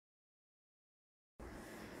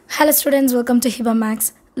Hello students, welcome to Hiba Max.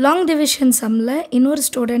 Long division sumல இன்னொரு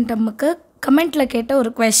student நமக்கு கமெண்ட்ல கேட்ட ஒரு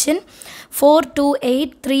question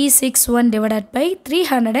 428361 divided by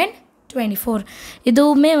 324.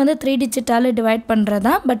 இதுவுமே வந்து 3 டிஜிட்டால டிவைட்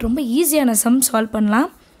பண்றதா பட் ரொம்ப ஈஸியான சம் சால்வ் பண்ணலாம்.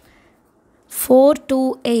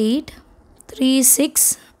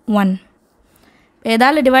 428361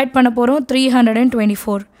 எதால டிவைட் பண்ண போறோம்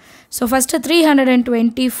 324. So first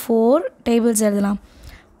 324 tables எழுதலாம்.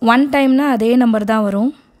 1 time na அதே நம்பர் தான்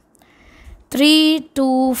வரும். 3 2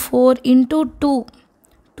 4 into 2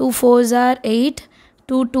 2 4s are 8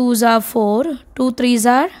 2 2s are 4 2 3s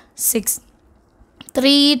are 6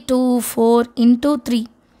 3 2 4 into 3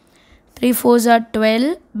 3 4s are 12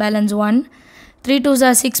 balance 1 3 2s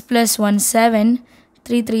are 6 plus 1 7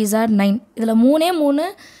 3 3s are 9 இதில் மூணு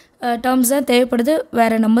terms தான் தேவைப்படுது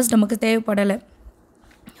வேறு நம்பர்ஸ் நமக்கு தேவைப்படலை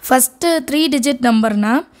ஃபஸ்ட்டு 3 digit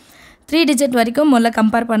நம்பர்னா 3 digit வரைக்கும் முதல்ல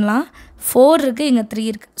கம்பேர் பண்ணலாம் 4 இருக்குது இங்கே 3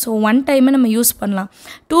 இருக்குது ஸோ 1 டைமை நம்ம யூஸ் பண்ணலாம்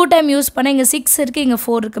 2 டைம் யூஸ் பண்ணால் இங்கே 6 இருக்குது இங்கே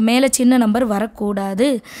 4 இருக்குது மேலே சின்ன நம்பர் வரக்கூடாது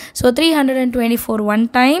ஸோ 324 1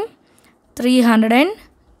 டைம்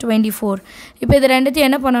 324 இப்போ இது ரெண்டுத்தையும்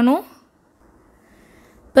என்ன பண்ணணும்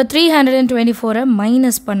இப்போ 324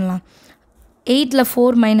 மைனஸ் பண்ணலாம் 8ல்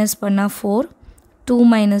 4 மைனஸ் பண்ணால் 4 2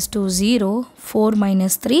 minus 2 0 4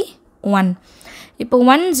 minus 3 1 இப்போ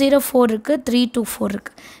 104 இருக்குது 324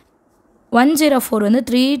 இருக்குது 104 வந்து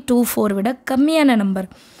 324 விட கம்மியான நம்பர்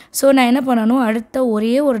ஸோ நான் என்ன பண்ணணும் அடுத்த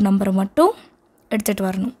ஒரே ஒரு நம்பரை மட்டும் எடுத்துகிட்டு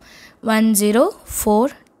வரணும்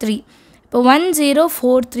 1043 இப்போ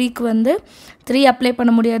 1043க்கு வந்து 3 அப்ளை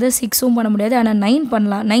பண்ண முடியாது 6ம் பண்ண முடியாது ஆனால் 9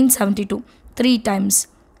 பண்ணலாம் 972 3 times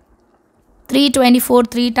 324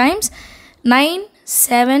 3 times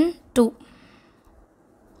 972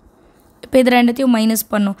 இப்போ இது ரெண்டுத்தையும் மைனஸ்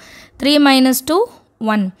பண்ணும் 3 minus 2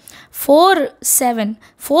 1 4 7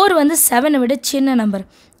 4 வந்து 7 விட சின்ன நம்பர்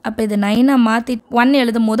அப்போ இது 9 மாற்றி 1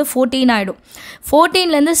 எழுதும் போது 14 ஆகிடும்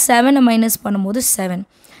 14லேருந்து 7 மைனஸ் பண்ணும்போது 7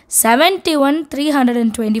 71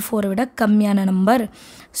 324 விட கம்மியான நம்பர்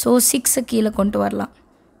ஸோ 6 கீழே கொண்டு வரலாம்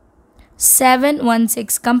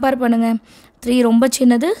 716 கம்பேர் பண்ணுங்கள் 3 ரொம்ப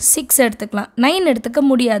சின்னது 6 எடுத்துக்கலாம் 9 எடுத்துக்க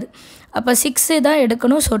முடியாது அப்போ 6 தான்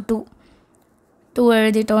எடுக்கணும் ஸோ 2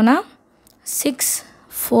 எழுதிட்டோன்னா 6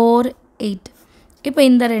 4 8 இப்போ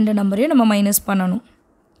இந்த ரெண்டு நம்பரையும் நம்ம மைனஸ் பண்ணணும்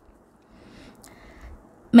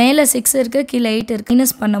மேலே 6 இருக்குது கீழே 8 இருக்குது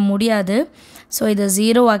மைனஸ் பண்ண முடியாது ஸோ இதை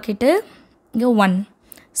 0 ஆக்கிட்டு இங்கே 1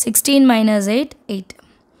 16 minus 8 8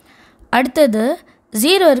 அடுத்தது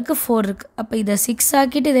 0 இருக்குது 4 இருக்குது அப்போ இதை 6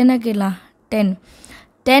 ஆக்கிட்டு இது என்ன கேட்கலாம் 10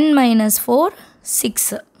 10 minus 4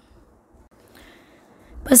 6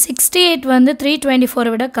 இப்போ 68 வந்து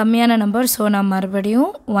 324 விட கம்மியான நம்பர் ஸோ நான்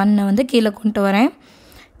மறுபடியும் 1 வந்து கீழே கொண்டு வரேன்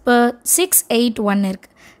இப்போ 681 இருக்குது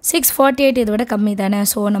 648 இதை விட கம்மி தானே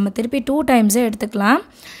ஸோ நம்ம திருப்பி 2 டைம்ஸே எடுத்துக்கலாம்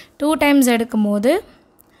 2 டைம்ஸ் எடுக்கும் போது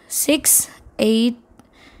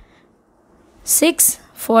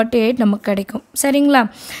 648 நமக்கு கிடைக்கும் சரிங்களா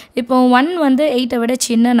இப்போ 1 வந்து 8 விட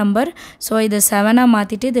சின்ன நம்பர் ஸோ இது 7ஆக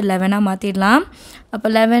மாற்றிட்டு இது 11ஆக மாற்றிடலாம் அப்போ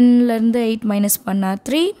 11லேருந்து 8 மைனஸ் பண்ணால்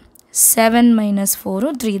 3 7 minus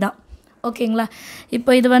 4 3 தான் ஓகேங்களா இப்போ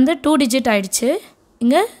இது வந்து 2 digit ஆகிடுச்சு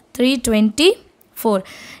இங்கே 324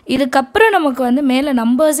 இதுக்கப்புறம் நமக்கு வந்து மேலே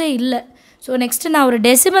நம்பர்ஸே இல்லை ஸோ நெக்ஸ்ட்டு நான் ஒரு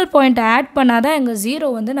டெசிமல் பாயிண்ட்டை ஆட் பண்ணால் தான் எங்கள் 0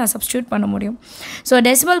 வந்து நான் சப்ஸ்டியூட் பண்ண முடியும் ஸோ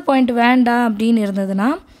டெசிமல் பாயிண்ட் வேண்டாம் அப்படின்னு இருந்ததுன்னா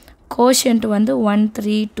கோஷன்ட் வந்து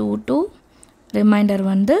 1322 ரிமைண்டர்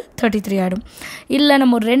வந்து 33 ஆகிடும் இல்லை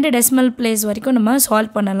நம்ம ஒரு 2 டெசிமல் பிளேஸ் வரைக்கும் நம்ம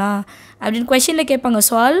சால்வ் பண்ணலாம் அப்படின்னு கொஷனில் கேட்பாங்க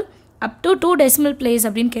solve up to 2 decimal place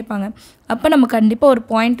அப்படின்னு கேட்பாங்க அப்போ நம்ம கண்டிப்பாக ஒரு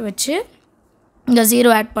பாயிண்ட் வச்சு இங்கே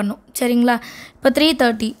 0 ஆட் பண்ணும் சரிங்களா இப்போ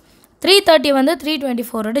 330 வந்து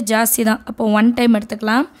 324ஓட ஜாஸ்தி தான் அப்போ 1 டைம்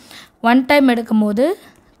எடுத்துக்கலாம் 1 டைம் எடுக்கும் போது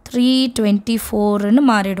 324ன்னு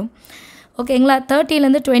மாறிடும் ஓகேங்களா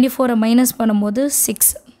 30லேருந்து 24 மைனஸ் பண்ணும்போது 6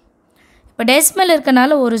 இப்போ டெசிமல்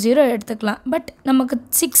இருக்கனால ஒரு 0 எடுத்துக்கலாம் பட் நமக்கு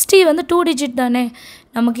 60 வந்து 2 digit தானே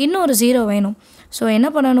நமக்கு இன்னொரு 0 வேணும் ஸோ என்ன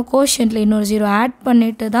பண்ணணும் கோஷன்ட்டில் இன்னொரு 0 ஆட்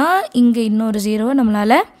பண்ணிவிட்டு தான் இங்கே இன்னொரு 0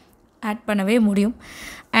 நம்மளால் ஆட் பண்ணவே முடியும்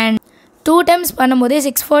அண்ட் 2 டைம்ஸ் பண்ணும்போதே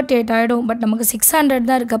 648 ஆகிடும் பட் நமக்கு 600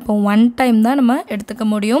 தான் இருக்குது அப்போ 1 டைம் தான் நம்ம எடுத்துக்க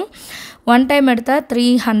முடியும் 1 டைம் எடுத்தால்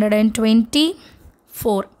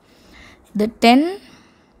 324 இது 10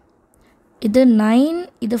 இது 9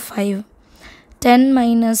 இது 5 10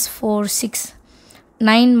 minus 4 6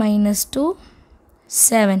 9 minus 2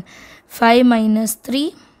 7 5 minus 3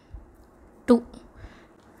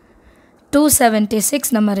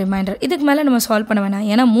 276 நம்ம ரிமைண்டர் இதுக்கு மேலே நம்ம சால்வ் பண்ண வேணாம்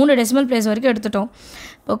ஏன்னா 3 டெசிமல் பிளேஸ் வரைக்கும் எடுத்துட்டோம்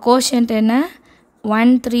இப்போ கோஷன்ட் என்ன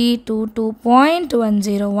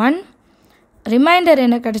 1322.101 ரிமைண்டர்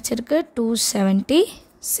என்ன கிடச்சிருக்கு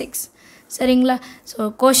 276 சரிங்களா ஸோ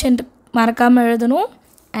கோஷன்ட் மறக்காமல் எழுதணும்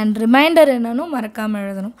அண்ட் ரிமைண்டர் என்னன்னு மறக்காமல்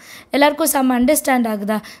எழுதணும். எல்லாருக்கும் சம் அண்டர்ஸ்டாண்ட்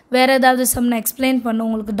ஆகுதா? வேறு ஏதாவது சம் நான் எக்ஸ்பிளைன் பண்ண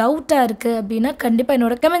உங்களுக்கு டவுட்டாக இருக்குது அப்படின்னா கண்டிப்பாக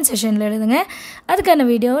என்னோடய கமெண்ட் செஷனில் எழுதுங்க. அதுக்கான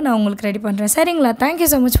வீடியோவை நான் உங்களுக்கு ரெடி பண்ணுறேன். சரிங்களா? தேங்க்யூ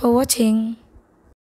ஸோ மச் ஃபார் வாட்சிங்.